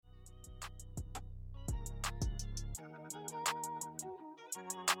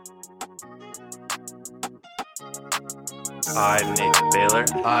I'm Nathan Baylor.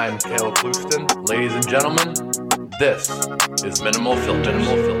 I'm Kale. Ladies and gentlemen, this is Minimal Filter.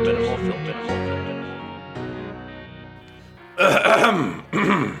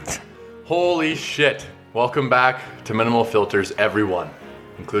 Holy shit. Welcome back to Minimal Filters, everyone,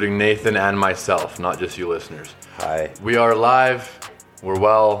 including Nathan and myself, not just you listeners. Hi. We are live. We're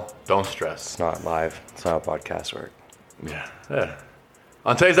well. Don't stress. It's not live. It's not how podcast work. Yeah.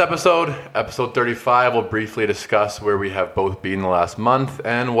 On today's episode 35, we'll briefly discuss where we have both been the last month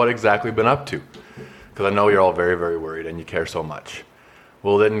and what exactly we've been up to. Because I know you're all very, very worried and you care so much.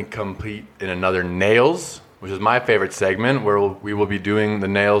 We'll then complete in another Nails, which is my favorite segment, where we will be doing the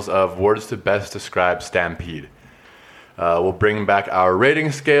nails of words to best describe Stampede. We'll bring back our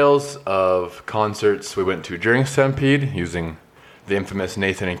rating scales of concerts we went to during Stampede using the infamous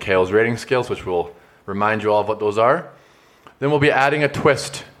Nathan and Kale's rating scales, which will remind you all of what those are. Then we'll be adding a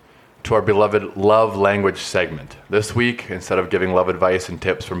twist to our beloved love language segment. This week, instead of giving love advice and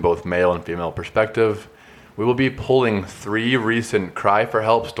tips from both male and female perspective, we will be pulling 3 recent cry for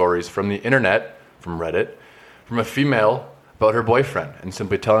help stories from the internet, from Reddit, from a female about her boyfriend, and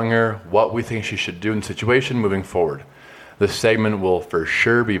simply telling her what we think she should do in the situation moving forward. This segment will for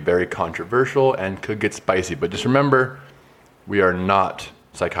sure be very controversial and could get spicy, but just remember, we are not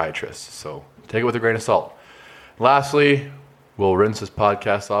psychiatrists, so take it with a grain of salt. Lastly, we'll rinse this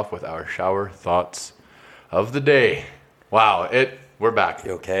podcast off with our shower thoughts of the day. Wow, we're back.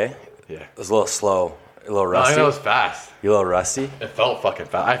 You okay? Yeah. It was a little slow, a little rusty. I know it was fast. You a little rusty? It felt fucking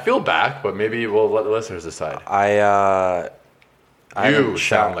fast. I feel back, but maybe we'll let the listeners decide. You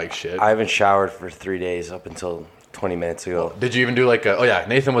sound like shit. I haven't showered for 3 days up until 20 minutes ago. Did you even do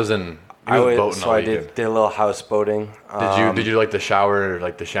Nathan was in... I did a little houseboating. Did you like the shower,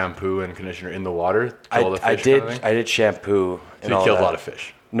 like the shampoo and conditioner in the water? I did shampoo. So you killed a lot of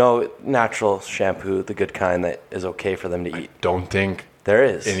fish. No, natural shampoo, the good kind that is okay for them to eat. I don't think there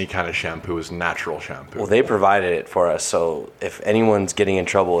is any kind of shampoo is natural shampoo. Well, they provided it for us, so if anyone's getting in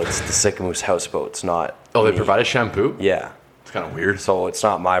trouble, it's the Sycamoose houseboats, not Oh, me. They provided shampoo? Yeah. It's kind of weird. So it's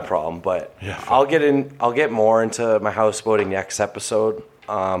not my problem, but yeah, I'll get more into my houseboating next episode.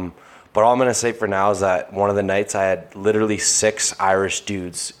 But all I'm going to say for now is that one of the nights I had literally 6 Irish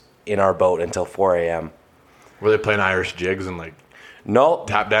dudes in our boat until 4 a.m. Were they playing Irish jigs and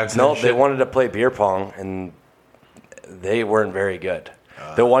tap dancing? No, they wanted to play beer pong and they weren't very good.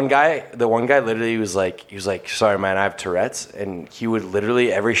 The one guy literally was like, sorry man, I have Tourette's, and he would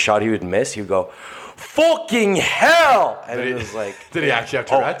literally, every shot he would miss, he would go, fucking hell! And it was like, did he actually have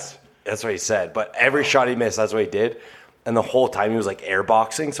Tourette's? That's what he said. But every shot he missed, that's what he did. And the whole time he was like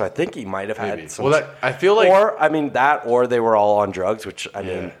airboxing, so I think he might have had some. Well, I feel like, or they were all on drugs, which I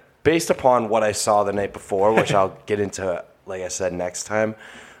mean, based upon what I saw the night before, which I'll get into, like I said, next time.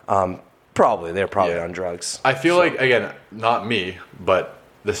 They're probably on drugs. I feel like, again, not me, but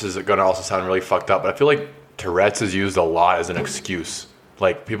this is going to also sound really fucked up. But I feel like Tourette's is used a lot as an excuse.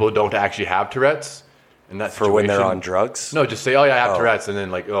 Like people who don't actually have Tourette's. In that for when they're on drugs? No, just say, I have Tourette's, and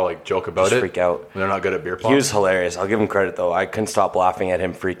then joke about just it. Freak out. When they're not good at beer pong. He was hilarious. I'll give him credit, though. I couldn't stop laughing at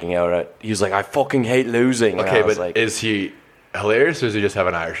him freaking out. He was like, I fucking hate losing. Okay, but is he hilarious, or does he just have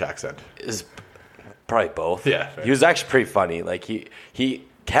an Irish accent? Is probably both. Yeah. Fair. He was actually pretty funny. Like, he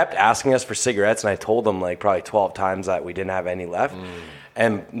kept asking us for cigarettes, and I told him, probably 12 times that we didn't have any left.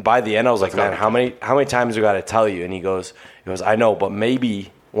 And by the end, I was like, man, how many times do I got to tell you? And he goes, I know, but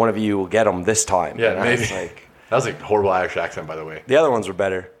maybe one of you will get them this time. Yeah, and maybe. That was a horrible Irish accent, by the way. The other ones were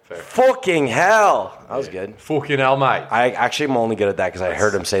better. Fair. Fucking hell. That was good. Fucking hell, mate. I actually am only good at that because I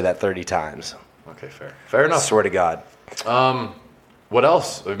heard him say that 30 times. Okay, fair. Fair enough. Swear to God. What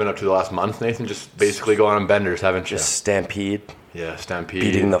else have we been up to the last month, Nathan? Just basically going on benders, haven't you? Just Stampede. Yeah, Stampede.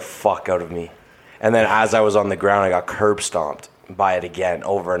 Beating the fuck out of me. And then as I was on the ground, I got curb stomped by it again,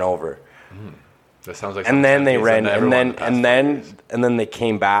 over and over. That sounds like. And then they ran, and then they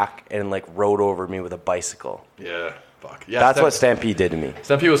came back and rode over me with a bicycle. Yeah, fuck. Yeah, that's what Stampede did to me.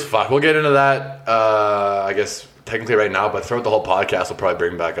 Stampede was fuck. We'll get into that. I guess technically right now, but throughout the whole podcast, we'll probably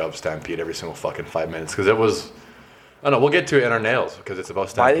bring back up Stampede every single fucking 5 minutes because it was. I don't know. We'll get to it in our nails because it's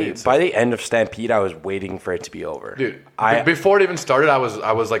about Stampede. By the end of Stampede, I was waiting for it to be over. Dude, before it even started, I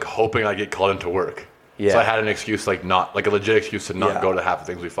was hoping I'd get called into work. Yeah. So I had an excuse, a legit excuse to not go to half the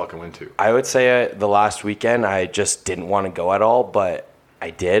things we fucking went to. I would say the last weekend, I just didn't want to go at all, but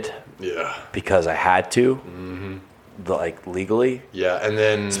I did. Yeah. Because I had to. Mm-hmm. Legally. Yeah, and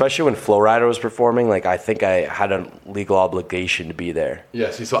then... Especially when Flowrider was performing, I think I had a legal obligation to be there.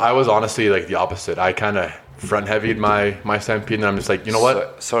 Yeah, see, so I was honestly, the opposite. I kind of front-heavied my Stampede, and I'm just you know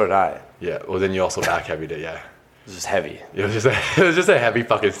what? So did I. Yeah, well, then you also back-heavied it, yeah. was just heavy. It was just a heavy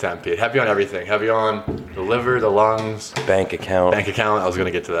fucking Stampede. Heavy on everything. Heavy on the liver, the lungs. Bank account. I was going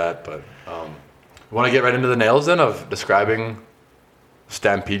to get to that, but want to get right into the nails then of describing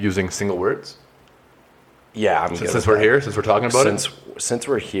Stampede using single words? Yeah, since we're here, since we're talking about it? Since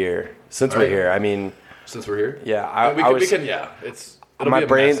we're here. I mean... Since we're here? Yeah, my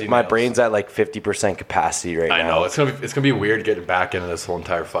brain's at like 50% capacity right now. I know. It's gonna be weird getting back into this whole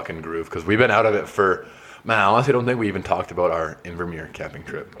entire fucking groove because we've been out of it for... Man, I honestly don't think we even talked about our Invermere camping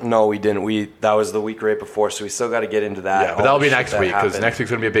trip. No, we didn't. That was the week right before, so we still got to get into that. Yeah, but that'll be next week because next week's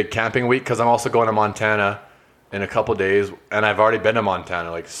going to be a big camping week because I'm also going to Montana in a couple days, and I've already been to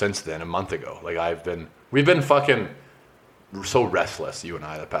Montana like since then, a month ago. Like we've been fucking so restless, you and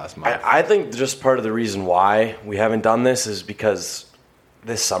I, the past month. I think just part of the reason why we haven't done this is because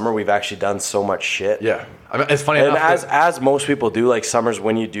this summer we've actually done so much shit. Yeah. I mean, it's funny and enough as most people do, like summers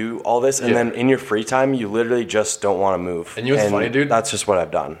when you do all this, and then in your free time, you literally just don't want to move. And you know what's funny, dude? That's just what I've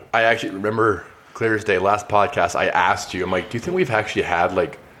done. I actually remember clear as day, last podcast, I asked you, I'm like, do you think we've actually had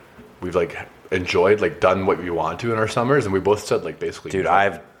we've enjoyed, done what we want to in our summers? And we both said basically. Dude,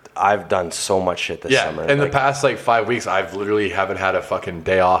 I've done so much shit this summer. In the past 5 weeks, I've literally haven't had a fucking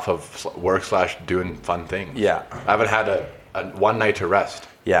day off of work / doing fun things. Yeah. I haven't had a one night to rest.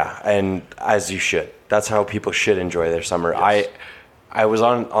 Yeah, and as you should. That's how people should enjoy their summer. Yes. I was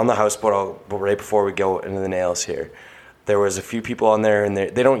on the houseboat right before we go into the nails here. There was a few people on there, and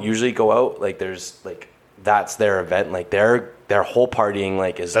they don't usually go out. That's their event. Their whole partying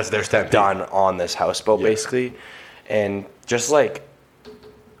that's their Stampede done on this houseboat basically. And just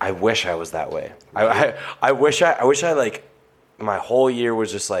I wish I was that way. I wish I my whole year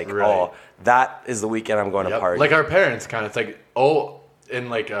was just right. Oh, that is the weekend I'm going to party. Like our parents kind of,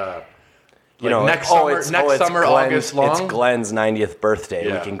 next summer, August long. It's Glenn's 90th birthday.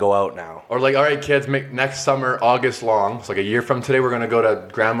 Yeah. We can go out now. Or all right, kids, make next summer, August long. It's a year from today, we're going to go to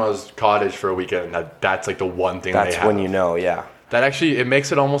grandma's cottage for a weekend. And that's the one thing that's when you know, yeah. That actually, it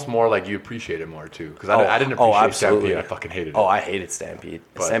makes it almost more you appreciate it more too. Because I didn't appreciate Stampede. I fucking hated it. Oh, I hated Stampede.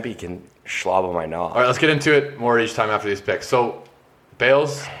 Stampede can schlob on my knob. All right, let's get into it more each time after these picks. So,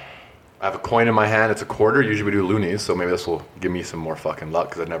 Bales, I have a coin in my hand. It's a quarter. Usually we do loonies, so maybe this will give me some more fucking luck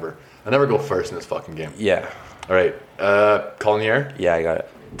because I never go first in this fucking game. Yeah. All right. Call in the air? Yeah, I got it.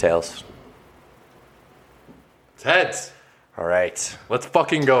 Tails. It's heads. All right. Let's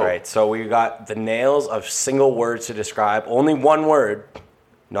fucking go. All right. So we got the nails of single words to describe. Only one word,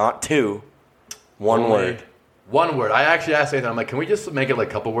 not two. One word. One word. I actually asked Nathan, I'm like, can we just make it a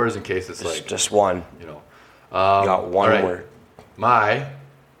couple words in case it's just one. You know. You got one word. My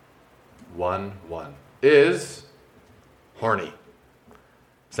one is horny.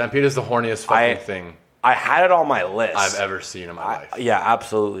 Stampede is the horniest fucking thing I had it on my list I've ever seen in my life. Yeah,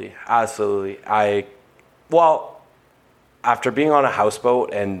 absolutely. After being on a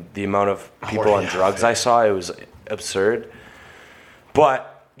houseboat and the amount of people on drugs I saw, it was absurd.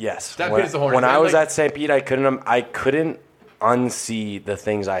 But yes, Stampede is the horniest. When I was at Stampede, I couldn't unsee the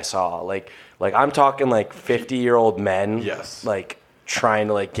things I saw. I'm talking 50-year-old men. Yes. Trying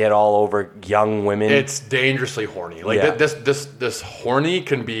to get all over young women. It's dangerously horny. This horny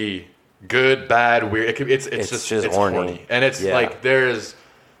can be good, bad, weird. It's just horny. And it's there's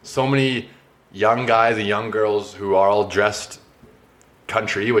so many young guys and young girls who are all dressed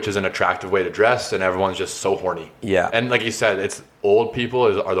country, which is an attractive way to dress, and everyone's just so horny. Yeah. And like you said, it's old people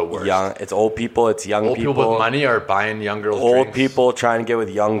are the worst. It's old people, it's young people. Old people with money are buying young girls old drinks. People trying to get with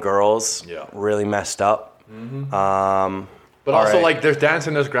young girls. Yeah. Really messed up. Mm-hmm. But also, there's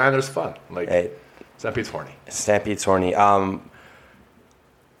dancing, there's grind, there's fun. Stampede's horny. Stampede's horny.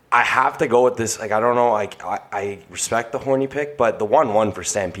 I have to go with this. I don't know. I respect the horny pick, but the 1-1 for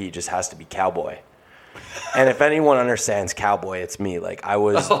Stampede just has to be cowboy. And if anyone understands cowboy, it's me. I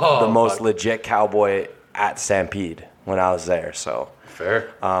was the most legit cowboy at Stampede when I was there. So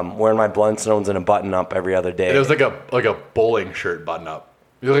fair. Wearing my Blundstones and a button up every other day. It was like a bowling shirt button up.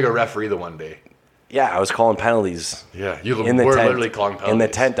 You look like a referee the one day. Yeah, I was calling penalties. Yeah, you were literally calling penalties. In the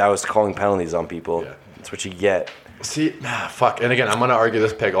tent, I was calling penalties on people. Yeah. That's what you get. See, fuck. And again, I'm going to argue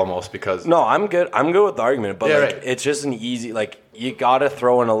this pick almost because... No, I'm good. I'm good with the argument. But it's just an easy... you got to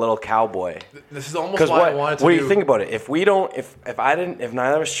throw in a little cowboy. This is almost why I wanted to do you think about it? If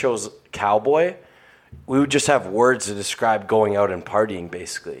neither of us chose cowboy, we would just have words to describe going out and partying,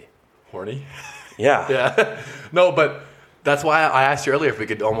 basically. Horny? Yeah. Yeah. No, but... That's why I asked you earlier if we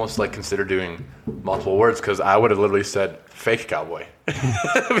could almost consider doing multiple words, because I would have literally said fake cowboy.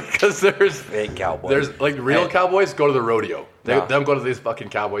 Because there's fake cowboy. There's real cowboys go to the rodeo. Them go to these fucking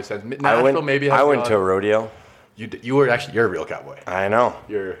cowboy stands. Nashville maybe has I went to a rodeo. You're a real cowboy. I know.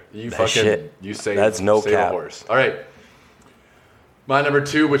 You That fucking shit. you say That's no save a cap. horse. All right. My number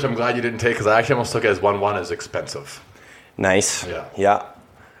 2, which I'm glad you didn't take because I actually almost took it as 1-1, is expensive. Nice. Yeah. Yeah.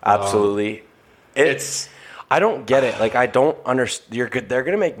 Absolutely. I don't get it. Like I don't understand. You're good. They're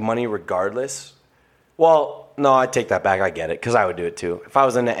gonna make money regardless. Well, no, I take that back. I get it because I would do it too. If I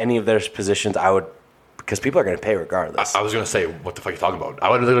was in any of their positions, I would. Because people are going to pay regardless. I was going to say, what the fuck are you talking about? I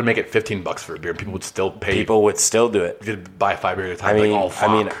would literally make it $15 for a beer, and people would still pay. People would still do it. You could buy 5 beers at a time.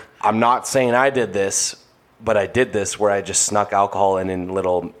 I mean, I'm not saying I did this, but I did this where I just snuck alcohol in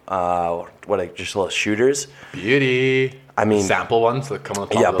little, just little shooters. Beauty. I mean, sample ones that come on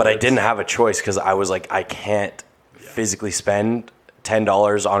the top. Yeah, of the but I lids. didn't have a choice because I was like, I can't physically spend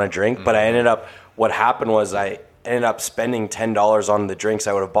 $10 on a drink. But I ended up. What happened was I ended up spending $10 on the drinks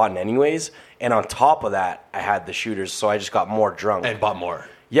I would have bought anyways. And on top of that, I had the shooters, so I just got more drunk. And bought more.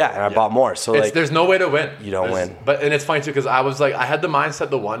 Yeah, and I bought more. So there's no way to win. You don't win. And it's funny too because I was like, I had the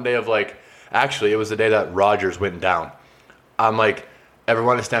mindset the one day of like, actually, it was the day that Rogers went down. I'm like,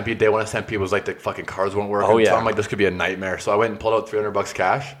 everyone at Stampede, day one of Stampede was like the fucking cars weren't working. Oh yeah. So I'm like, this could be a nightmare. So I went and pulled out $300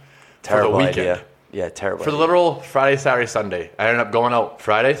 cash. Terrible for the weekend. idea. Yeah, terrible. For the literal Friday, Saturday, Sunday. I ended up going out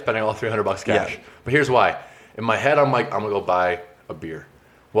Friday, spending all $300 cash. Yeah. But here's why. In my head, I'm like, I'm gonna go buy a beer.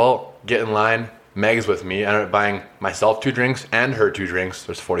 Well, get in line. Meg's with me. I ended up buying myself 2 drinks and her 2 drinks.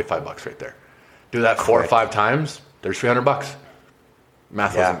 There's $45 right there. Do that 4 or 5 times. There's $300.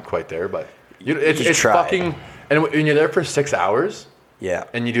 Math wasn't quite there, but it's fucking. And when you're there for 6 hours,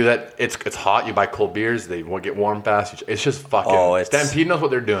 and you do that, it's hot. You buy cold beers. They won't get warm fast. It's just fucking. Stampede knows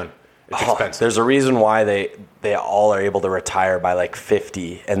what they're doing. It's expensive. There's a reason why they all are able to retire by like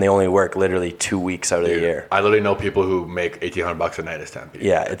 50, and they only work literally 2 weeks out of the year. I literally know people who make $1,800 a night at Stampede.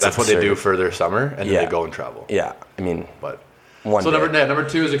 Yeah, that's what they do for their summer, and then they go and travel. Yeah, I mean, but one. So number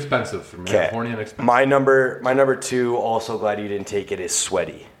 2 is expensive for me. Horny and expensive. My number 2. Also glad you didn't take it. Is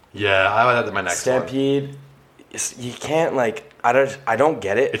sweaty. Yeah, I would have that my next Stampede. You can't like. I don't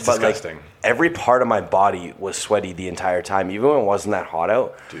get it. It's but disgusting. Like, every part of my body was sweaty the entire time, even when it wasn't that hot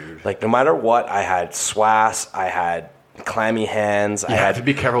out. Dude. Like no matter what, I had swass. I had clammy hands. You have to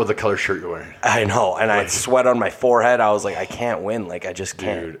be careful with the color shirt you're wearing. I know, and I had sweat on my forehead. I was like, I can't win. Like I just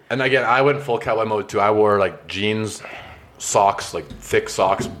can't. Dude. And again, I went full cowboy mode too. I wore like jeans, socks, like thick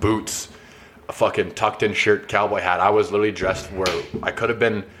socks, boots, a fucking tucked in shirt, cowboy hat. I was literally dressed where I could have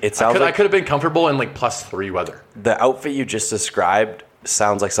been. I could have been comfortable in like +3 weather. The outfit you just described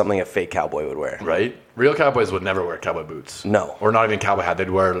sounds like something a fake cowboy would wear. Right? Real cowboys would never wear cowboy boots. No. Or not even cowboy hat. They'd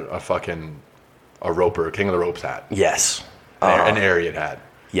wear a roper, a King of the Ropes hat. Yes. An Ariat hat.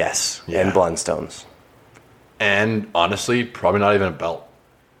 Yes. Yeah. And Blundstones. And honestly, probably not even a belt.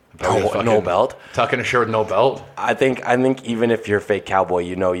 No belt? Tucking a shirt with no belt? I think even if you're a fake cowboy,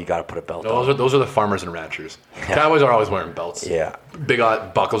 you know you got to put a belt on. Those are the farmers and ranchers. Yeah. Cowboys are always wearing belts. Yeah. Big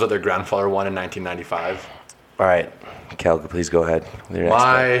buckles that their grandfather won in 1995. All right. Kale, please go ahead with your next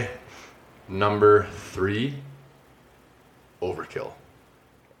My number 3, overkill.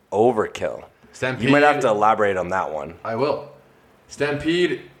 Overkill. Stampede. You might have to elaborate on that one. I will.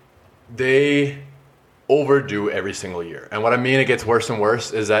 Stampede, they overdo every single year. And what I mean it gets worse and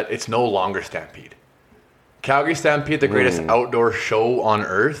worse is that it's no longer Stampede. Calgary Stampede, the greatest outdoor show on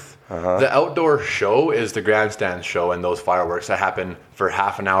earth. The outdoor show is the grandstand show and those fireworks that happen for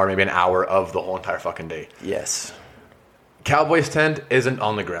half an hour, maybe an hour of the whole entire fucking day. Yes. Cowboys tent isn't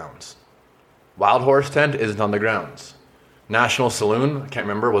on the grounds. Wild Horse tent isn't on the grounds. National Saloon, I can't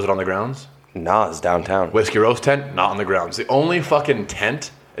remember, was it on the grounds? No, it's downtown. Whiskey Roast tent, not on the grounds. The only fucking tent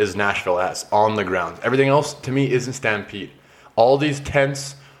is Nashville S, on the grounds. Everything else, to me, isn't Stampede. All these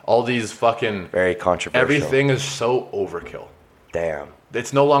tents, all these fucking... Very controversial. Everything is so overkill. Damn.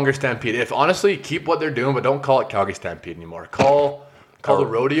 It's no longer Stampede. If honestly, keep what they're doing, but don't call it Calgary Stampede anymore. Call the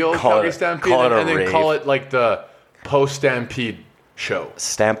rodeo Calgary Stampede, and then call it like the post-Stampede show.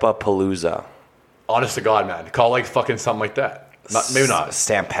 Stampa-palooza. Honest to God, man. Call like fucking something like that. Maybe not.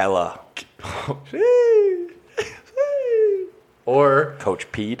 Stampella. Or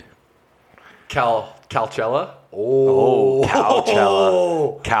Coach Pete. Calcella. Oh,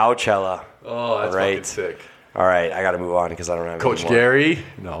 Cowchella. Cowchella. Oh, that's fucking sick. All right, I got to move on because I don't have Coach any more. Gary?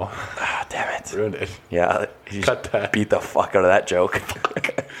 No. Ah, damn it. Ruined it. Yeah, he Cut that. beat the fuck out of that joke.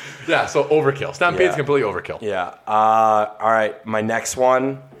 Yeah, so overkill. Stampede's completely overkill. Yeah. All right, my next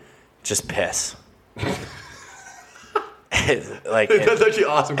one, just piss. That's actually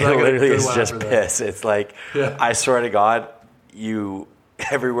awesome. It literally is just piss. It's like, Yeah. I swear to God,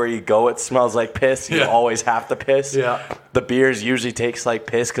 everywhere you go, it smells like piss. You always have to piss. Yeah. The beers usually taste like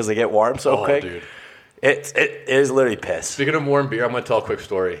piss because they get warm so quick. Dude. It is literally piss. Speaking of warm beer, I'm going to tell a quick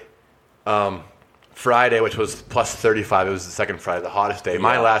story. Friday, which was plus 35. It was the second Friday, the hottest day.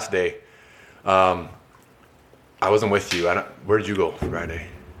 My last day. I wasn't with you. Where did you go Friday?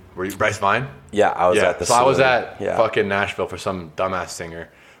 Were you Bryce Vine? Yeah, I was at the So I was at yeah. fucking Nashville for some dumbass singer.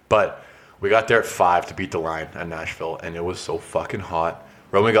 But we got there at 5 to beat the line at Nashville, and it was so fucking hot.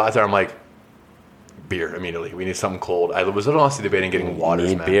 When we got there, I'm like, beer immediately. We need something cold. I was honestly debating getting waters,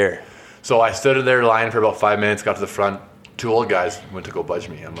 Need man. beer. So I stood in their line for about 5 minutes, got to the front. 2 old guys went to go budge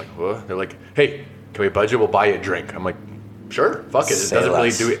me. I'm like, what? They're like, hey, can we budge you? We'll buy you a drink. I'm like, sure, fuck it. It doesn't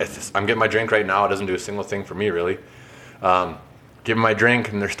really do it. I'm getting my drink right now. It doesn't do a single thing for me, really. Give them my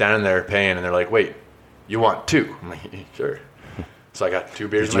drink, and they're standing there paying, and they're like, wait, you want 2? I'm like, sure. So I got 2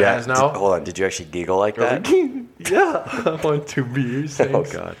 beers in my hands now. Hold on, did you actually giggle like that? Yeah, I want 2 beers. Thanks. Oh,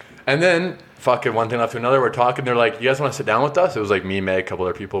 God. And then, fucking one thing left to another, we're talking, they're like, you guys want to sit down with us? It was like me, Meg, a couple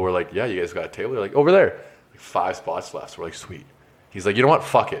other people were like, yeah, you guys got a table? They're like, over there. Like 5 spots left. So we're like, sweet. He's like, you know what?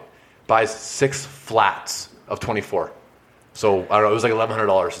 Fuck it. Buys 6 flats of 24. So, I don't know, it was like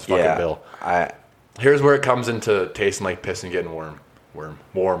 $1,100 his fucking bill. Here's where it comes into tasting like piss and getting warm.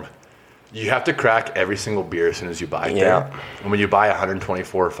 You have to crack every single beer as soon as you buy it there. And when you buy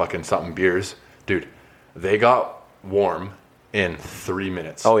 124 fucking something beers, dude, they got warm in 3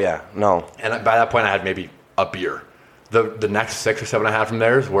 minutes. Oh, yeah. No. And by that point, I had maybe a beer. The next 6 or 7 I had from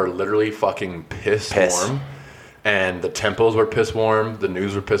theirs were literally fucking piss warm. And the Tempos were piss warm. The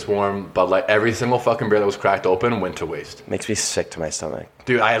News were piss warm. But like every single fucking beer that was cracked open went to waste. Makes me sick to my stomach.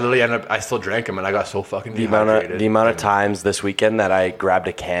 Dude, I literally I still drank them and I got so fucking dehydrated. The amount of times this weekend that I grabbed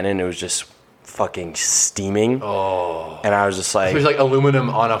a can and it was just fucking steaming. Oh. And I was just like... It was like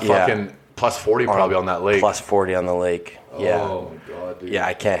aluminum on a fucking plus 40 probably on that lake. Plus 40 on the lake. Yeah. Oh, my God, dude. Yeah,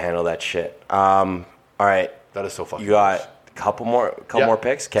 I can't handle that shit. All right. That is so fucking You got a couple more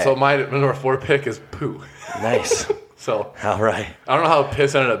picks? Okay. So my number 4 pick is poo. Nice. So all right. I don't know how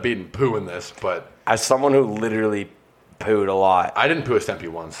piss ended up beating poo in this, but as someone who literally pooed a lot, I didn't poo a Stampede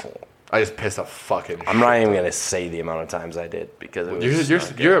once. I just pissed a fucking. I'm not even gonna say the amount of times I did because it was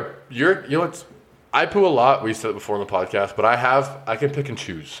you're you know what's, I poo a lot. We said it before in the podcast, but I can pick and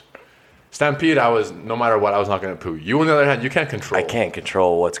choose. Stampede, no matter what, I was not gonna poo. You on the other hand, you can't control. I can't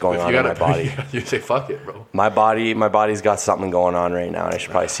control what's going on in my body. You say fuck it, bro. My body's got something going on right now, and I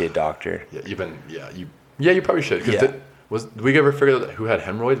should probably see a doctor. Yeah, you probably should. Did we ever figure out who had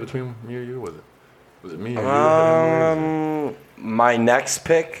hemorrhoids between me or you? Was it me or you? My next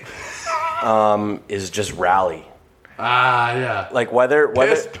pick is just rally. Yeah. Like whether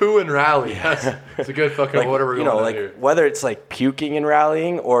piss, poo, and rally. It's a good fucking order we're going like here. Whether it's like puking and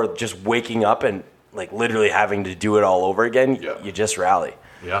rallying or just waking up and like literally having to do it all over again, you just rally.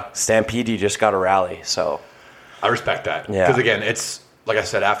 Yeah. Stampede, you just got to rally. So I respect that. Yeah. Because again, it's like I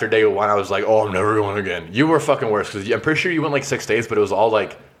said, after day 1, I was like, oh, I'm never going again. You were fucking worse because I'm pretty sure you went like 6 days, but it was all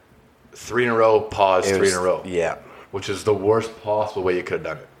like 3 in a row, pause, 3 in a row. Yeah. Which is the worst possible way you could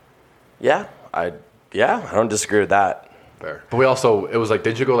have done it. Yeah. I don't disagree with that. Fair. But it was like,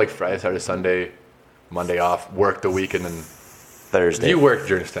 did you go like Friday, Saturday, Sunday, Monday off, work the week, and then Thursday? You worked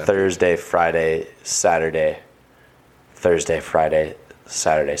during Stampede. Thursday, Friday, Saturday. Thursday, Friday,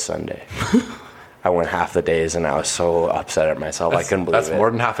 Saturday, Sunday. I went half the days, and I was so upset at myself. I couldn't believe it. That's more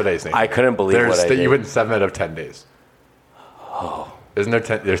than half a day's. I couldn't believe what I did. You went 7 out of 10 days. Oh. Isn't there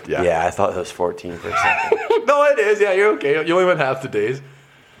 10? Yeah, I thought it was 14 for a second. No, it is. Yeah, you're okay. You only went half the days.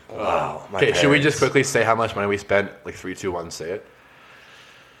 Wow. Okay, should we just quickly say how much money we spent? Like 3, 2, 1, say it.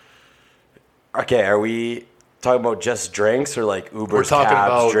 Okay, are we talking about just drinks or like Ubers, We're talking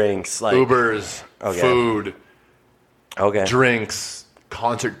cabs, about drinks, like Ubers, food, drinks,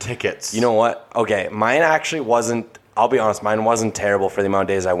 concert tickets. You know what? Okay, mine actually wasn't. I'll be honest, mine wasn't terrible for the amount of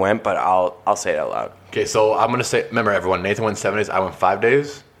days I went, but I'll say it out loud. Okay, so I'm gonna say. Remember, everyone. Nathan went 7 days. I went 5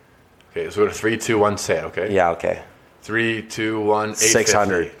 days. Okay, so we're gonna 3, 2, 1, say it. Okay. Yeah. Okay. 3, 2, 1,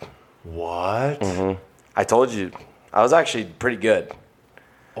 600. What? Mm-hmm. I told you, I was actually pretty good.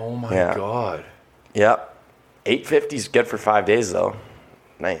 Oh my god. Yep. 850 is good for 5 days though.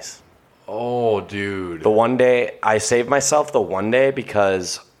 Nice. Oh, dude. The one day I saved myself the one day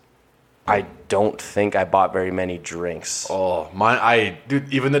because I don't think I bought very many drinks. Oh,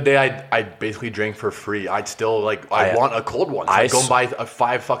 dude, even the day I basically drank for free, I'd still I want a cold one. So I'd go and buy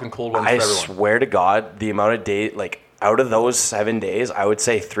 5 fucking cold ones for everyone. I swear to God, the amount of days, out of those 7 days, I would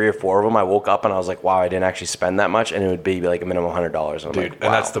say 3 or 4 of them, I woke up and I was like, wow, I didn't actually spend that much. And it would be like a minimum $100. And dude, and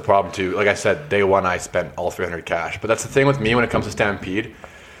that's the problem too. Like I said, day 1, I spent all $300 cash. But that's the thing with me when it comes to Stampede.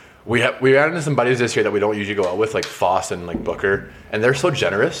 We ran into some buddies this year that we don't usually go out with, like Foss and like Booker. And they're so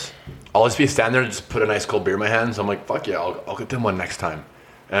generous. I'll just be standing there and just put a nice cold beer in my hands. I'm like, fuck yeah, I'll get them one next time.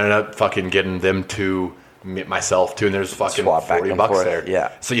 And I ended up fucking getting them 2, myself 2, and there's fucking $40 there.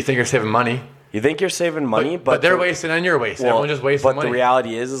 Yeah. So you think you're saving money. You think you're saving money, but they're wasting and you're wasting. Everyone just wasting money. But the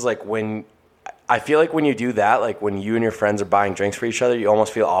reality is like when I feel like when you do that, like when you and your friends are buying drinks for each other, you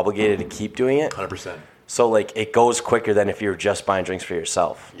almost feel obligated to keep doing it. 100%. So like it goes quicker than if you were just buying drinks for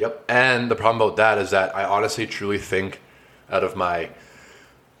yourself. Yep. And the problem about that is that I honestly, truly think out of my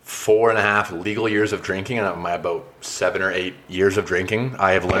 4.5 legal years of drinking and out of my about 7 or 8 years of drinking,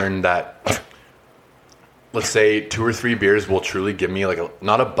 I have learned that, let's say 2 or 3 beers will truly give me like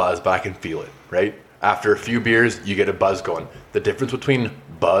not a buzz, but I can feel it, right? After a few beers, you get a buzz going. The difference between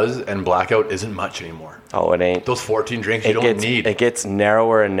buzz and blackout isn't much anymore. Oh, it ain't. Those 14 drinks you don't need. It gets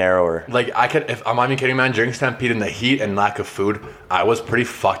narrower and narrower. Like if I'm not even kidding, man, during Stampede in the heat and lack of food, I was pretty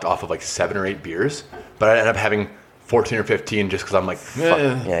fucked off of like 7 or 8 beers, but I ended up having 14 or 15 just because I'm like,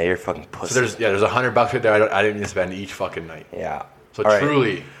 yeah, you're fucking pussy. So there's $100 right there. I didn't need to spend each fucking night. Yeah. So all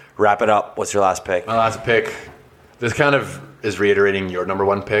truly, right. Wrap it up. What's your last pick? My last pick. This kind of is reiterating your number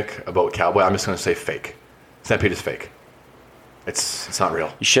one pick about Cowboy. I'm just going to say fake. Stampede is fake. It's not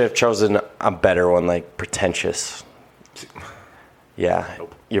real. You should have chosen a better one, like pretentious. Yeah.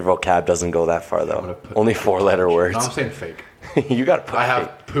 Nope. Your vocab doesn't go that far, though. Only 4-letter words. No, I'm saying fake. You got to put I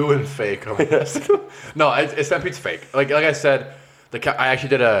have poo and fake on my list. No, Stampede's fake. Like I said, I actually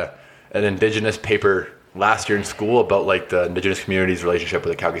did an Indigenous paper last year in school about like the Indigenous community's relationship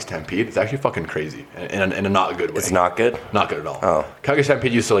with the Calgary Stampede. It's actually fucking crazy in a not good way. It's not good? Not good at all. Oh. Calgary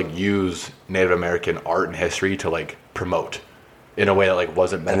Stampede used to like use Native American art and history to like promote in a way that like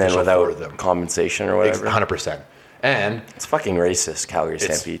wasn't beneficial and then for without them. Compensation or whatever. 100%. And it's fucking racist, Calgary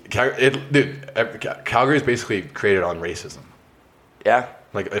Stampede. Calgary is basically created on racism. Yeah.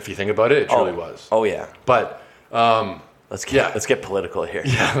 Like if you think about it, it truly was. Oh yeah. But let's get political here.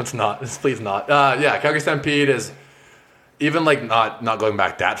 Yeah, let's not. Please not. Calgary Stampede is even like not going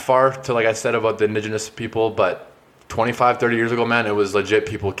back that far to like I said about the Indigenous people, but 25, 30 years ago, man, it was legit.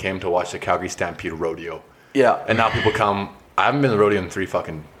 People came to watch the Calgary Stampede rodeo. Yeah. And now people come. I haven't been to the rodeo in 3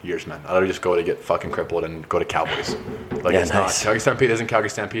 fucking years, man. I literally just go to get fucking crippled and go to Cowboys. Like it's nice. Not. Calgary Stampede isn't Calgary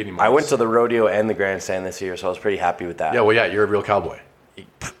Stampede anymore. I went to the rodeo and the grandstand this year, so I was pretty happy with that. Yeah, well, yeah, you're a real cowboy.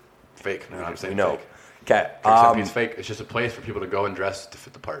 Fake. No, I'm saying fake. Okay. Calgary Stampede's fake. It's just a place for people to go and dress to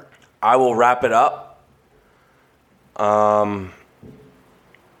fit the part. I will wrap it up.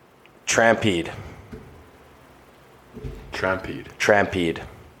 Trampede.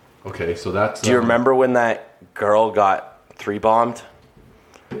 Okay, so that's... Do you remember when that girl got 3-bombed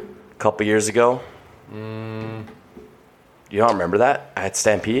a couple years ago? You don't remember that at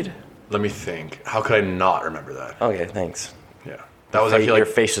Stampede? Let me think. How could I not remember that? Okay, thanks. Yeah. That was actually your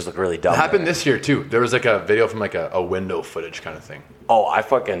face just looked really dumb. It happened this year too. There was like a video from like a window footage kind of thing. Oh, I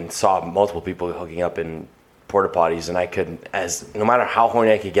fucking saw multiple people hooking up in porta potties, and I couldn't, no matter how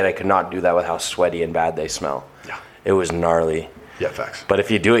horny I could get, I could not do that with how sweaty and bad they smell. Yeah. It was gnarly. Yeah, facts. But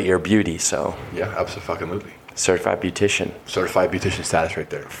if you do it, you're a beauty, so. Yeah, absolutely. Certified beautician. Certified beautician status right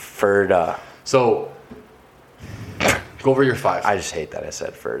there. Ferda. So, go over your 5. I just hate that I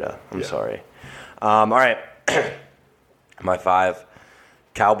said Ferda. I'm sorry. All right. My 5.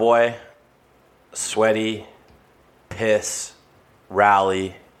 Cowboy, sweaty, piss,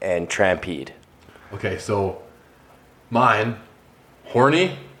 rally, and trampede. Okay, so mine,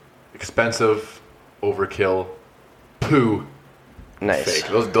 horny, expensive, overkill, poo, nice. fake.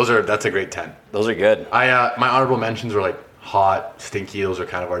 That's a great 10. Those are good. My honorable mentions are like hot, stinky. Those are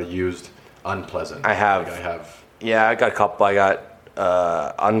kind of already used. Unpleasant. I got a couple. I got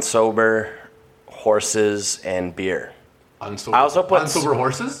unsober, horses, and beer. Unsober, I also put unsober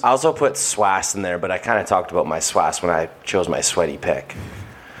horses? I also put swass in there, but I kind of talked about my swass when I chose my sweaty pick.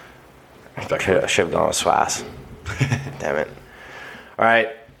 I should have gone with swass. Damn it. All right.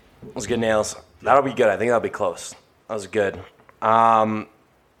 Those good nails. That'll be good. I think that'll be close. That was good. All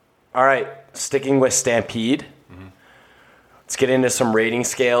right. Sticking with Stampede. Mm-hmm. Let's get into some rating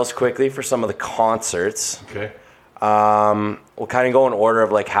scales quickly for some of the concerts. Okay. We'll kind of go in order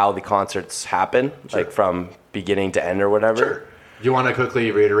of like how the concerts happen, sure. Like from beginning to end or whatever. Sure. Do you want to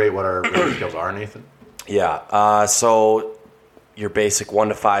quickly reiterate what our rating scales are, Nathan? Yeah. So your basic 1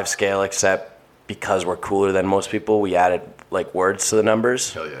 to 5 scale, except because we're cooler than most people, we added like words to the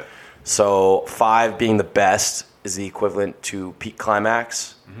numbers. Hell yeah. So 5 being the best is the equivalent to peak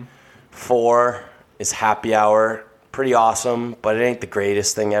climax. Mm-hmm. 4 is happy hour. Pretty awesome, but it ain't the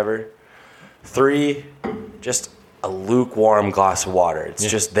greatest thing ever. 3, just a lukewarm glass of water. It's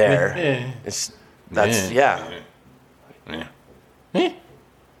just there. I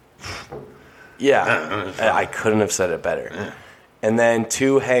couldn't have said it better. And then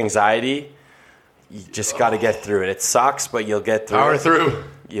 2, anxiety. You just got to get through it. It sucks, but you'll get through it. Power through.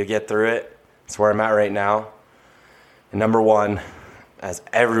 You'll get through it. That's where I'm at right now. And number 1, as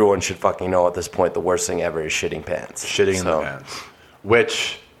everyone should fucking know at this point, the worst thing ever is shitting pants. Shitting in the pants.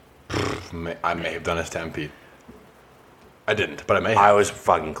 Which, I may have done a Stampede. I didn't, but I may have. I was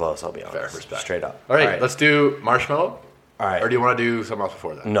fucking close, I'll be honest. Fair, respect. Straight up. All right, let's do Marshmallow. All right. Or do you want to do something else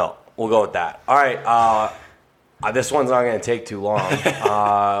before that? No, we'll go with that. All right, this one's not going to take too long.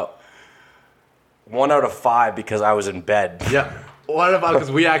 1 out of 5 because I was in bed. Yeah. 1 out of 5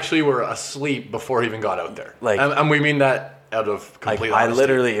 because we actually were asleep before he even got out there. Like, and we mean that out of complete honesty. I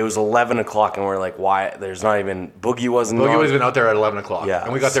literally, it was 11 o'clock and we're like, why? There's not even, Boogie was even out there at 11 o'clock. Yeah.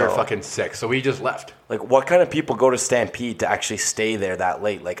 And we got there at fucking 6, so we just left. Like, what kind of people go to Stampede to actually stay there that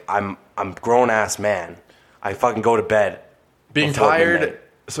late? Like, I'm grown-ass man. I fucking go to bed. Being tired, midnight.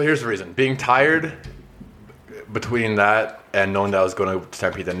 So here's the reason. Being tired between that and knowing that I was going to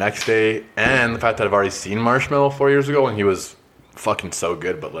Stampede the next day and the fact that I've already seen Marshmallow 4 years ago and he was fucking so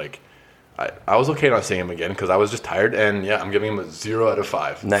good, but like, I was okay not seeing him again because I was just tired, and yeah, I'm giving him a 0 out of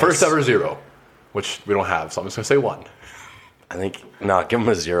 5. Nice. First ever 0, which we don't have, so I'm just going to say 1. I think, no, give him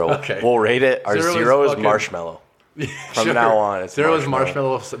a 0. Okay. We'll rate it. Our 0 is fucking, Marshmallow. From now on, it's 0 is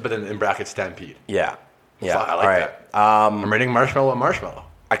Marshmallow, but in brackets Stampede. Yeah. Yeah. Fuck, I like that. I'm rating Marshmallow a Marshmallow.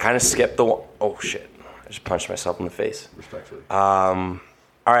 I kind of skipped the one. Oh, shit. I just punched myself in the face. Respectfully. All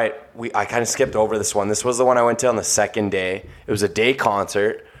right. I kind of skipped over this one. This was the one I went to on the second day. It was a day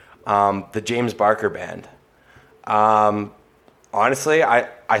concert. The James Barker Band. Honestly,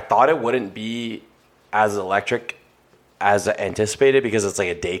 I thought it wouldn't be as electric as anticipated because it's like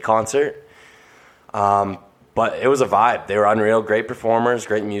a day concert. But it was a vibe. They were unreal. Great performers,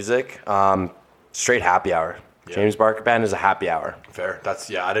 great music. Straight happy hour. Yeah. James Barker Band is a happy hour. Fair.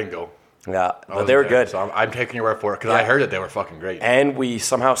 I didn't go. Yeah, but they were good. So I'm taking your word for it because I heard that they were fucking great. And we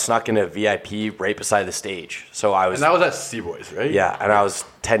somehow snuck into VIP right beside the stage. So I was. And that was at Seaboys, right? Yeah, and I was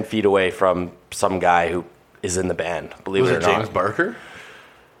 10 feet away from some guy who is in the band. Believe it or not. Was it James Barker?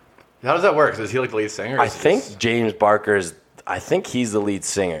 How does that work? Is he like the lead singer? I think James Barker is. I think he's the lead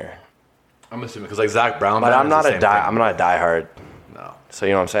singer. I'm assuming because like Zach Brown. But I'm not a diehard. No. So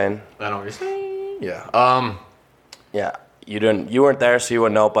you know what I'm saying? I know what you're saying. Yeah. Yeah. You weren't there, so you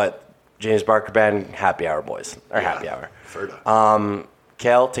wouldn't know. But James Barker Band, happy hour boys, or happy hour.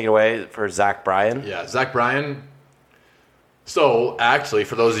 Kale, take it away for Zach Bryan. Yeah, Zach Bryan. So actually,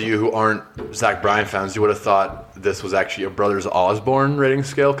 for those of you who aren't Zach Bryan fans, you would have thought this was actually a Brothers Osborne rating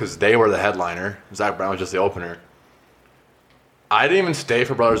scale because they were the headliner. Zach Bryan was just the opener. I didn't even stay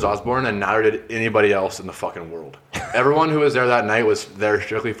for Brothers Osborne, and neither did anybody else in the fucking world. Everyone who was there that night was there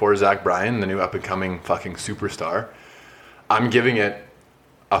strictly for Zach Bryan, the new up-and-coming fucking superstar. I'm giving it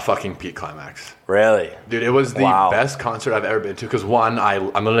a fucking peak climax. Really? Dude, it was the best concert I've ever been to because, one,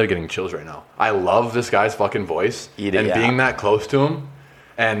 I'm literally getting chills right now. I love this guy's fucking voice. Being that close to him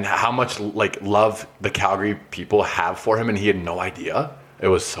and how much like love the Calgary people have for him, and he had no idea. It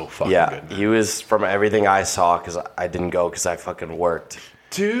was so fucking good, man. He was, from everything I saw, because I didn't go because I fucking worked.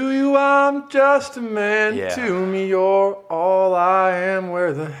 To you, I'm just a man. Yeah. To me, you're all I am.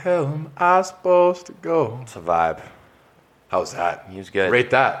 Where the hell am I supposed to go? It's a vibe. How's that? He was good.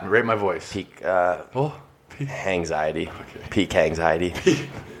 Rate that. Rate my voice. Peak anxiety. Okay. Peak anxiety.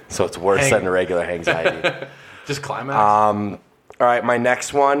 So it's worse than a regular anxiety. Just climax? All right, my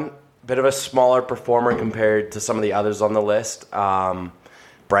next one, bit of a smaller performer compared to some of the others on the list.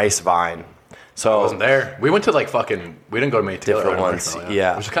 Bryce Vine. So I wasn't there. We went to we didn't go to many different ones.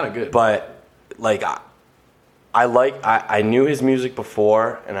 Yeah. Which is kind of good. But like I knew his music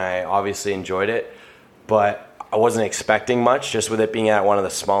before and I obviously enjoyed it, but I wasn't expecting much just with it being at one of the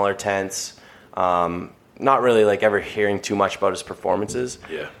smaller tents. Not really like ever hearing too much about his performances.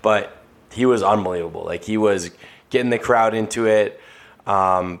 Yeah. But he was unbelievable. Like he was getting the crowd into it.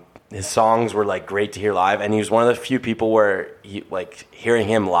 His songs were like great to hear live, and he was one of the few people where hearing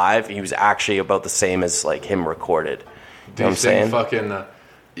him live, he was actually about the same as like him recorded. You know what I'm saying? Fucking,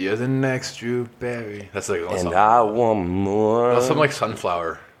 you're the next Drew Barry. That's like one song. I want more. That's some like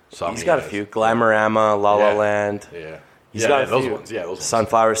Sunflower song. He's got a few. Glamorama, La La Land. Yeah. He's got those ones. Yeah, those ones.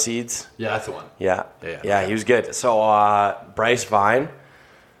 Sunflower Seeds. Yeah, that's the one. Yeah, he was good. So Bryce Vine,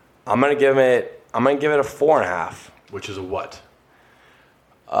 I'm gonna give it a 4.5. Which is a what?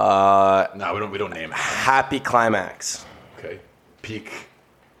 No, we don't name it. Happy climax. Okay. Peak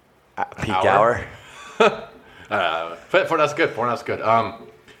hour. That's good. That's good.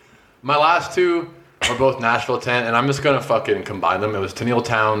 My last two are both Nashville 10, and I'm just gonna fucking combine them. It was Tennille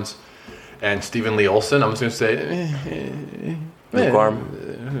Towns and Stephen Lee Olsen. I'm just gonna say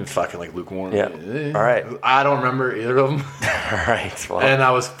lukewarm. Fucking like lukewarm. Yeah. All right. I don't remember either of them. All right. Well. And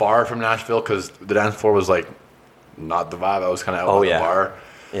I was far from Nashville because the dance floor was like not the vibe. I was kind of out of the bar.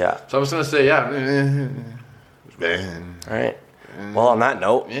 Yeah. So I'm just gonna say, All right. Well, on that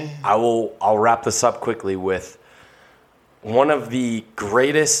note, I'll wrap this up quickly with one of the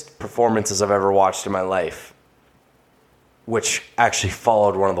greatest performances I've ever watched in my life, which actually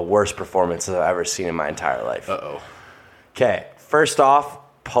followed one of the worst performances I've ever seen in my entire life. Uh-oh. Okay, first off,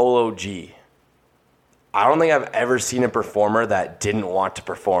 Polo G. I don't think I've ever seen a performer that didn't want to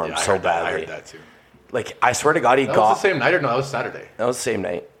perform so badly. I heard that too. Like, I swear to God, That was the same night or no? That was Saturday. That was the same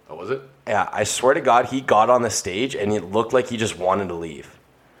night. Oh, was it? Yeah, I swear to God, he got on the stage and it looked like he just wanted to leave.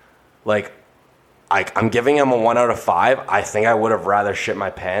 Like, I'm giving him a 1 out of 5. I think I would have rather shit my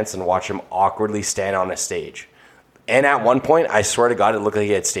pants and watch him awkwardly stand on a stage. And at one point, I swear to God, it looked like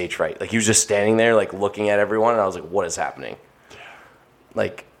he had stage fright. Like, he was just standing there, like, looking at everyone, and I was like, what is happening?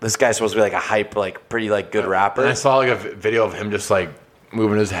 Like, this guy's supposed to be, like, a hype, like, pretty, like, good rapper. And I saw, like, a video of him just, like,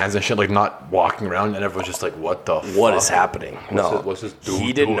 moving his hands and shit, like, not walking around, and everyone's just like, what the fuck? What is happening? What's this dude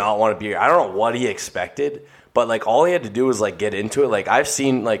he did doing? not want to be here. I don't know what he expected, but, like, all he had to do was, like, get into it. Like, I've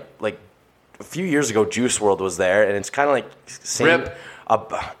seen, like a few years ago, Juice WRLD was there, and it's kind of like same, Rip.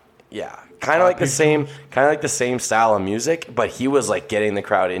 Yeah, kind of like the same style of music, but he was like getting the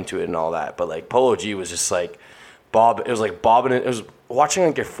crowd into it and all that. But like Polo G was just like Bob. It was like bobbing. It was watching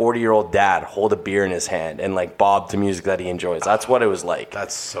like your 40-year-old dad hold a beer in his hand and like bob to music that he enjoys. That's what it was like.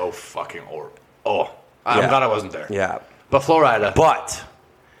 That's so fucking horrible. Oh, I'm glad I wasn't there. Yeah, but Florida. But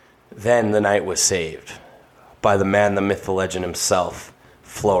then the night was saved by the man, the myth, the legend himself,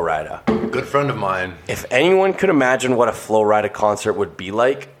 Flo Rida. Good friend of mine. If anyone could imagine what a Flo Rida concert would be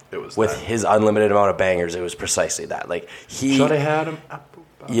like, it was with that. his unlimited amount of bangers, it was precisely that. Like he, should I had him?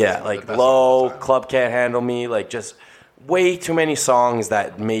 Yeah, like Low, Club Can't Handle Me, like just way too many songs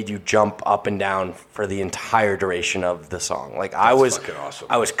that made you jump up and down for the entire duration of the song. Like I was fucking awesome.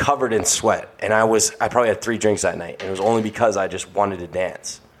 I was covered in sweat, and I probably had 3 drinks that night, and it was only because I just wanted to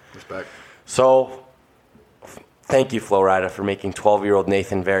dance. Respect. So, thank you, Flo Rida, for making 12-year-old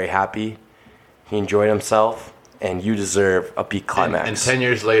Nathan very happy. He enjoyed himself, and you deserve a peak climax. And 10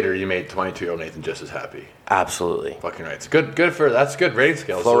 years later, you made 22-year-old Nathan just as happy. Absolutely. Fucking right. It's good that's good rating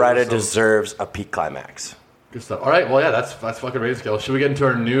scale. Flo Rida deserves a peak climax. Good stuff. All right. Well, yeah, that's fucking rating scale. Should we get into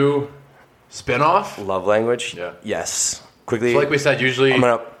our new spin-off? Love language? Yeah. Yes. Quickly. So like we said, usually... I'm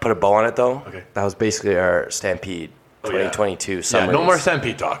going to put a bow on it, though. Okay. That was basically our Stampede 2022 summer. Yeah, no more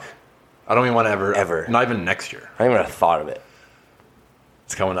Stampede talk. I don't even want to ever. Ever. Not even next year. I don't even have thought of it.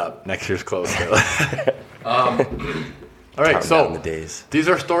 It's coming up. Next year's close. All right, so down the days. These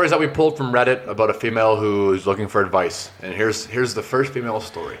are stories that we pulled from Reddit about a female who is looking for advice. And here's the first female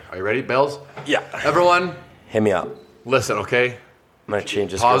story. Are you ready, Bells? Yeah. Everyone, Hit me up. listen, okay? I'm going to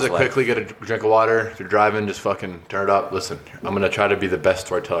change this. Pause girl's it quickly, get a drink of water. If you're driving, just fucking turn it up. Listen, I'm going to try to be the best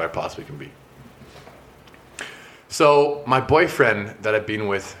storyteller I possibly can be. So, my boyfriend that I've been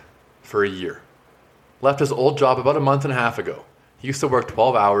with for a year left his old job about a month and a half ago. He used to work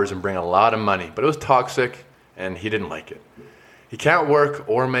 12 hours and bring a lot of money, but it was toxic and he didn't like it. He can't work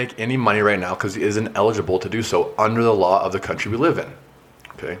or make any money right now because he isn't eligible to do so under the law of the country we live in.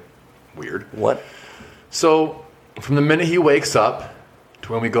 Okay, weird. What? So, from the minute he wakes up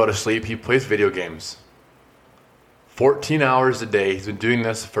to when we go to sleep, he plays video games. 14 hours a day. He's been doing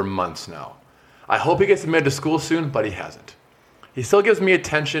this for months now. I hope he gets admitted to school soon, but he hasn't. He still gives me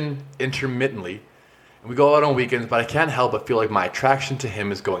attention intermittently, and we go out on weekends, but I can't help but feel like my attraction to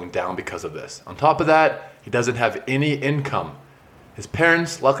him is going down because of this. On top of that, he doesn't have any income. His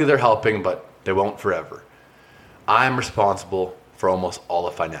parents, luckily they're helping, but they won't forever. I'm responsible for almost all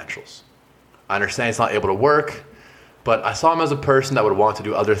the financials. I understand he's not able to work, but I saw him as a person that would want to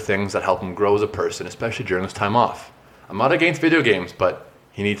do other things that help him grow as a person, especially during his time off. I'm not against video games, but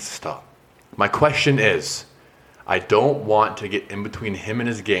he needs to stop. My question is, I don't want to get in between him and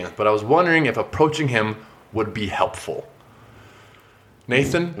his games, but I was wondering if approaching him would be helpful.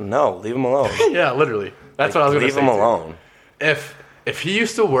 Nathan? No, leave him alone. Yeah, literally. That's what I was going to say. Leave him alone. If he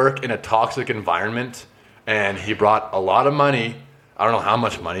used to work in a toxic environment and he brought a lot of money, I don't know how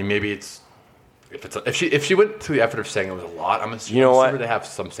much money, maybe if she went to the effort of saying it was a lot, I'm assuming they have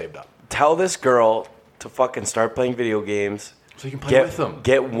some saved up. Tell this girl to fucking start playing video games. So you can play with them.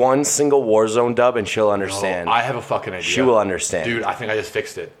 Get one single Warzone dub and she'll understand. No, I have a fucking idea. She will understand. Dude, I think I just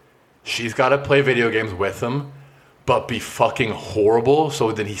fixed it. She's got to play video games with him, but be fucking horrible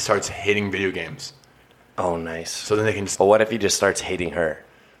so then he starts hating video games. Oh, nice. So then they can just... But what if he just starts hating her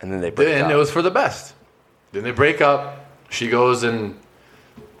and then they break up? Then it was for the best. Then they break up. She goes and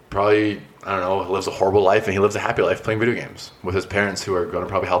probably, I don't know, lives a horrible life, and he lives a happy life playing video games with his parents who are going to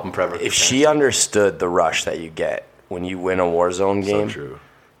probably help him forever. If she understood the rush that you get when you win a Warzone game, so true.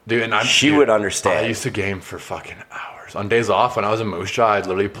 Dude, and she would understand. I used to game for fucking hours. hours. On days off, when I was in Moose Jaw, I'd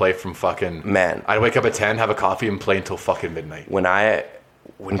literally play from fucking... Man. I'd wake up at 10, have a coffee, and play until fucking midnight. When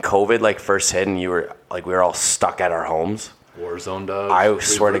COVID like first hit and we were all stuck at our homes. Warzone dogs. I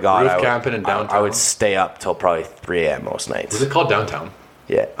swear to God, camping in downtown. I would stay up till probably 3 a.m. most nights. Was it called downtown?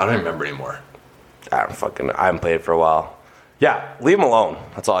 Yeah. I don't even remember anymore. I haven't played it for a while. Yeah, leave him alone.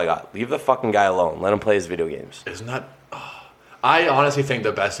 That's all I got. Leave the fucking guy alone. Let him play his video games. Isn't that... I honestly think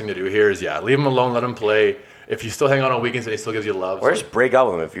the best thing to do here is, leave him alone, let him play. If you still hang on weekends and he still gives you love. Or just break up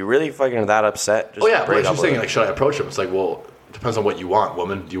with him. If you're really fucking that upset, just break up with him. Like, should I approach him? It's like, well, it depends on what you want.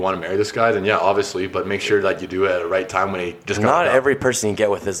 Woman, do you want to marry this guy? Then yeah, obviously, but make sure that you do it at the right time when he just Not every person you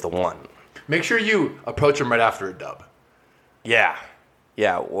get with is the one. Make sure you approach him right after a dub. Yeah.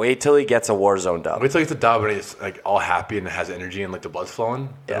 Yeah, wait till he gets a Warzone dub. Wait till he gets a dub and he's like all happy and has energy and like the blood's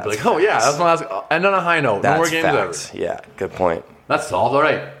flowing. Yeah, be like, oh yeah, that's my last. End on a high note. No more games facts. Ever. Yeah, good point. That's solved. All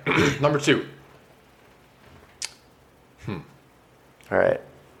right. Number 2. All right.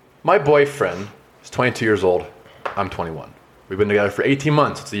 My boyfriend is 22 years old. I'm 21. We've been together for 18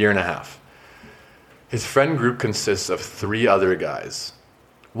 months. It's a year and a half. His friend group consists of 3 other guys,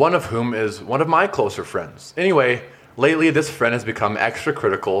 one of whom is one of my closer friends. Anyway, lately this friend has become extra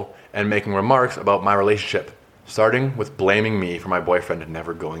critical and making remarks about my relationship, starting with blaming me for my boyfriend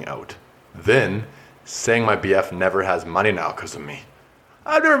never going out. Then saying my BF never has money now because of me.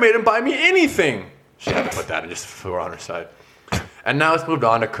 I've never made him buy me anything. She had to put that and just throw her on her side. And now it's moved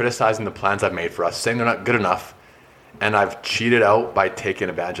on to criticizing the plans I've made for us, saying they're not good enough, and I've cheated out by taking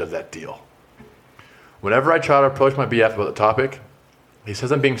advantage of that deal. Whenever I try to approach my BF about the topic, he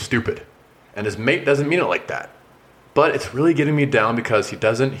says I'm being stupid, and his mate doesn't mean it like that. But it's really getting me down because he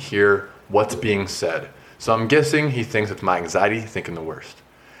doesn't hear what's being said. So I'm guessing he thinks it's my anxiety thinking the worst.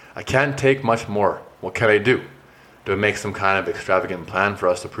 I can't take much more. What can I do? Do I make some kind of extravagant plan for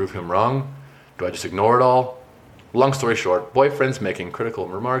us to prove him wrong? Do I just ignore it all? Long story short, boyfriend's making critical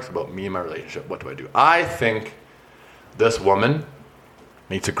remarks about me and my relationship. What do I do? I think this woman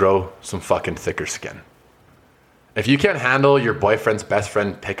needs to grow some fucking thicker skin. If you can't handle your boyfriend's best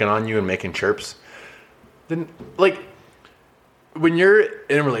friend picking on you and making chirps, then, like, when you're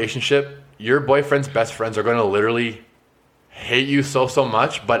in a relationship, your boyfriend's best friends are going to literally hate you so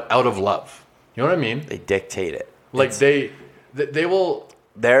much, but out of love. You know what I mean? They dictate it. Like, they will...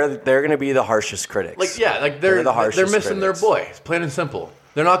 They're going to be the harshest critics. Like, yeah, like they're missing critics. their boy. It's plain and simple.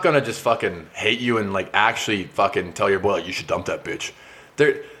 They're not going to just fucking hate you and, like, actually fucking tell your boy, like, you should dump that bitch.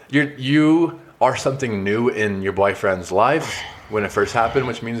 You are something new in your boyfriend's life when it first happened,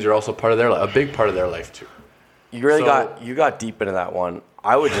 which means you're also part of their life, a big part of their life too. You really got deep into that one.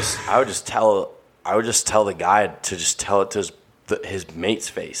 I would just tell the guy to just tell it to his mate's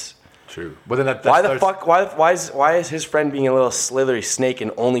face. True. But then why is his friend being a little slithery snake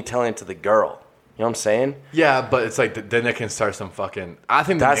and only telling it to the girl? You know what I'm saying? Yeah, but it's like then it can start some fucking. I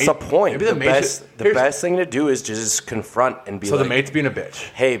think that's the point. The best thing to do is just confront and be like. So the mate's being a bitch.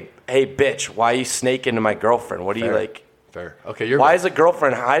 Hey, bitch! Why are you snaking into my girlfriend? What are you like? Fair. Okay, you're. Why is the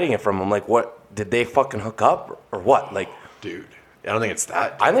girlfriend hiding it from him? Like, what did they fucking hook up or what? Like, dude, I don't think it's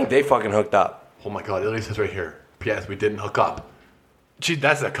that. I think they fucking hooked up. Oh my god! It literally says right here. P.S. We didn't hook up.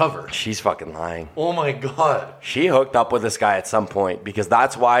 That's the cover. She's fucking lying. Oh my god. She hooked up with this guy at some point because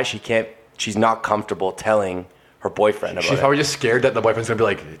that's why she's not comfortable telling her boyfriend about it. She's probably just scared that the boyfriend's going to be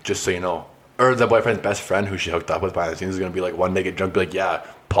like, just so you know. Or the boyfriend's best friend who she hooked up with behind the scenes is going to be like, one day get drunk, be like, yeah,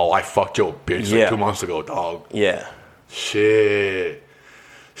 Paul, I fucked your bitch like 2 months ago, dog. Yeah. Shit.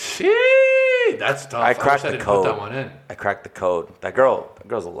 That's tough. I cracked the code. Put that one in. I cracked the code. That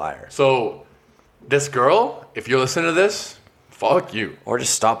girl's a liar. So, this girl, if you're listening to this, fuck you. Or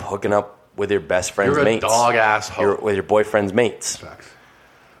just stop hooking up with your best friend's mates. You're a dog ass hoe. With your boyfriend's mates. Facts.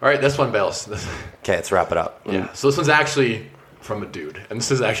 All right, this one bails. Okay, let's wrap it up. Yeah, so this one's actually from a dude. And this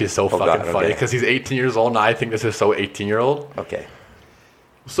is actually so fucking funny because he's 18 years old and I think this is so 18-year-old. Okay.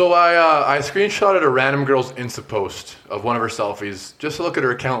 So I screenshotted a random girl's Insta post of one of her selfies just to look at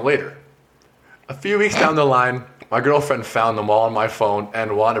her account later. A few weeks down the line, my girlfriend found them all on my phone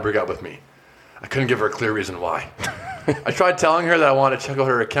and wanted to break up with me. I couldn't give her a clear reason why. I tried telling her that I wanted to check out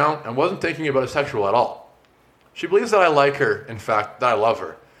her account and wasn't thinking about it sexual at all. She believes that I like her, in fact, that I love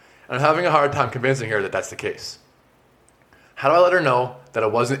her. And I'm having a hard time convincing her that that's the case. How do I let her know that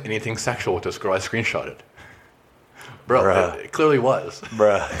it wasn't anything sexual with this girl I screenshotted? Bro, it clearly was.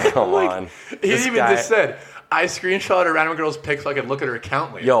 Bruh, come on. He even just said, I screenshot a random girl's pic so I could look at her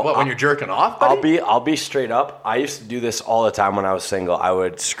account later. Yo, when you're jerking off, buddy? I'll be straight up. I used to do this all the time when I was single. I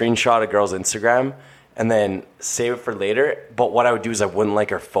would screenshot a girl's Instagram and then save it for later. But what I would do is I wouldn't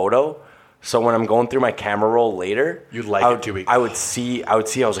like her photo. So when I'm going through my camera roll later, you'd like it 2 weeks. I would see. I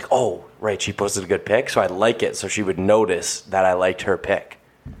was like, oh, right, she posted a good pic, so I'd like it so she would notice that I liked her pic.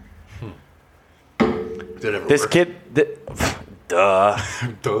 Did it ever This work? kid, duh. Duh.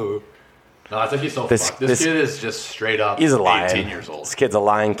 No, I think he's so fucked. This kid is just straight up He's a lion. 18 years old. This kid's a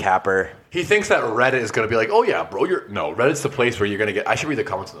lion capper. He thinks that Reddit is going to be like, oh yeah, bro, No, Reddit's the place where you're going to get... I should read the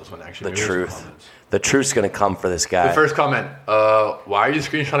comments on this one, actually. The Maybe there's truth. comments. The truth's going to come for this guy. The first comment, why are you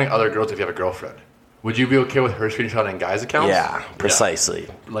screenshotting other girls if you have a girlfriend? Would you be okay with her screenshotting guys' accounts? Yeah, precisely.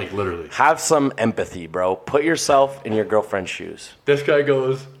 Yeah. Like, literally. Have some empathy, bro. Put yourself in your girlfriend's shoes. This guy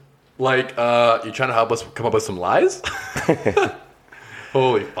goes, like, you trying to help us come up with some lies?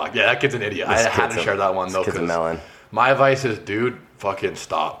 Holy fuck. Yeah, that kid's an idiot. I had to share that one, though. This kid's a melon. My advice is, dude, fucking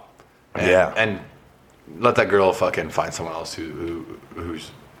stop. And let that girl fucking find someone else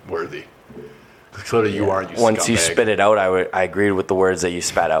who's worthy. Clearly you aren't, you Once scumbag. you spit it out, I agreed with the words that you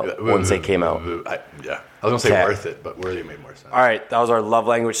spat out once they came out. I was going to say worth it, but worthy made more sense. All right, that was our love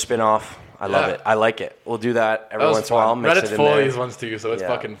language spin-off. I love it. I like it. We'll do that every once in a while. Mix Reddit's it in full of there. these ones too, so it's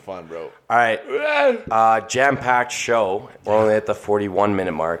fucking fun, bro. All right, jam-packed show. We're only at the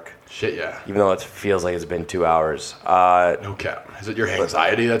 41-minute mark. Shit, yeah. Even though it feels like it's been 2 hours. No cap. Is it your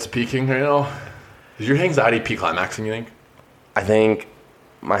anxiety that's peaking right now? Is your anxiety peak climaxing, you think? I think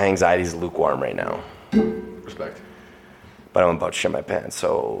my anxiety is lukewarm right now. Respect. But I'm about to shit my pants,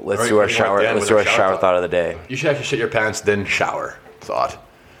 so let's do our shower. Let's do our shower thought of the day. You should actually shit your pants, then shower. Thought.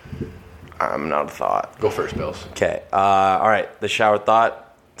 I'm not a thought. Go first, Bills. Okay. All right. The shower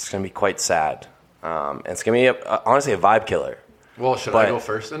thought. It's gonna be quite sad. And it's gonna be honestly a vibe killer. Well, should I go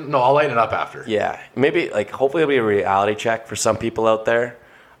first? No, I'll lighten it up after. Yeah. Maybe hopefully it'll be a reality check for some people out there.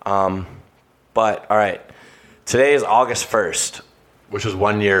 But all right. Today is August 1st. Which is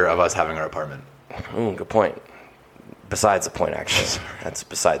 1 year of us having our apartment. Good point. Besides the point, actually. That's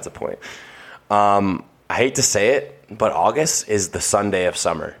besides the point. I hate to say it, but August is the Sunday of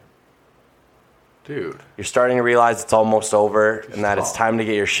summer. Dude. You're starting to realize it's almost over and that it's time to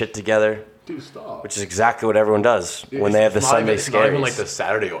get your shit together. Dude, stop. Which is exactly what everyone does when they have the Sunday scaries. It's not even like the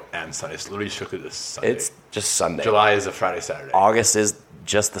Saturday and Sunday. It's literally strictly the Sunday. It's just Sunday. July is a Friday, Saturday. August is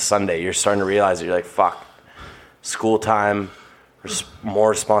just the Sunday. You're starting to realize that you're like, fuck. School time,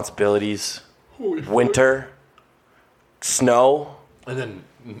 more responsibilities, winter, snow. And then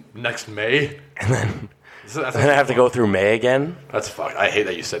next May. And then I have to go through May again. That's fucked. I hate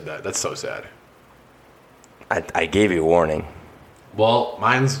that you said that. That's so sad. I gave you a warning. Well,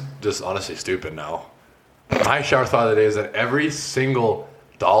 mine's just honestly stupid now. My shower thought of the day is that every single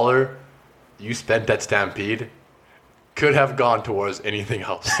dollar you spent at Stampede could have gone towards anything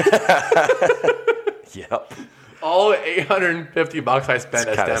else. Yep. All $850 I spent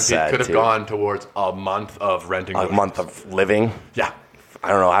at Stampede could have gone towards a month of renting. A month of living. Yeah. I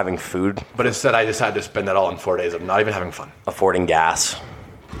don't know, having food. But instead, I just had to spend that all in 4 days of not even having fun. Affording gas.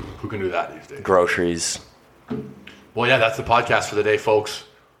 Who can do that these days? Groceries. Well, yeah, that's the podcast for the day, folks.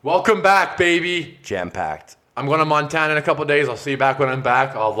 Welcome back, baby. Jam-packed. I'm going to Montana in a couple of days. I'll see you back when I'm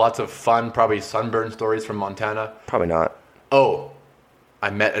back. I'll have lots of fun, probably sunburn stories from Montana. Probably not. Oh, I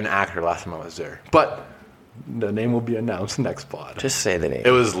met an actor last time I was there. But the name will be announced next pod. Just say the name.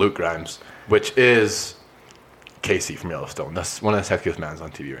 It was Luke Grimes, which is Casey from Yellowstone. That's one of the sexiest mans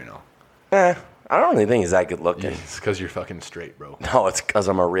on TV right now. I don't really think he's that good looking. It's because you're fucking straight, bro. No, it's because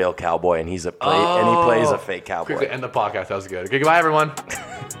I'm a real cowboy and and he plays a fake cowboy. Quickly end the podcast. That was good. Okay, goodbye, everyone.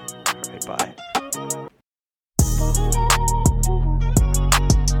 Right, bye.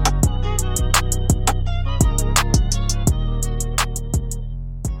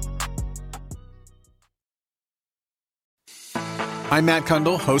 I'm Matt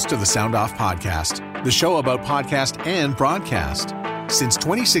Kundle, host of the Sound Off Podcast, the show about podcast and broadcast. Since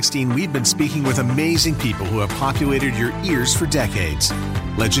 2016, we've been speaking with amazing people who have populated your ears for decades.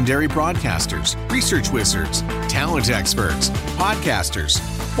 Legendary broadcasters, research wizards, talent experts, podcasters,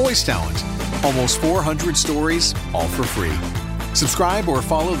 voice talent. Almost 400 stories, all for free. Subscribe or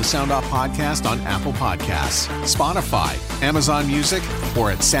follow the Sound Off Podcast on Apple Podcasts, Spotify, Amazon Music,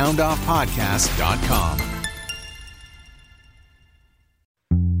 or at soundoffpodcast.com.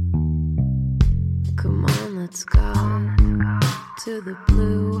 Come on, let's go to the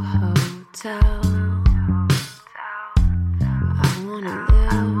Blue Hotel. I wanna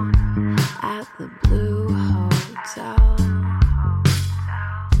live at the Blue Hotel.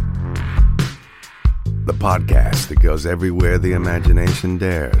 The podcast that goes everywhere the imagination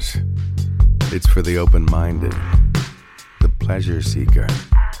dares. It's for the open-minded, the pleasure seeker.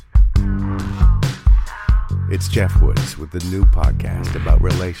 It's Jeff Woods with the new podcast about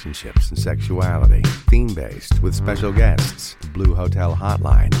relationships and sexuality, theme-based with special guests, the Blue Hotel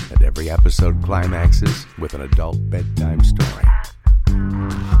Hotline, and every episode climaxes with an adult bedtime story.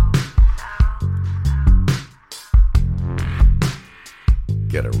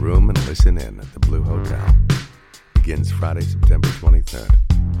 get a room and listen in at the Blue Hotel. Begins Friday, September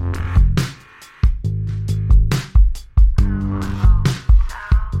 23rd.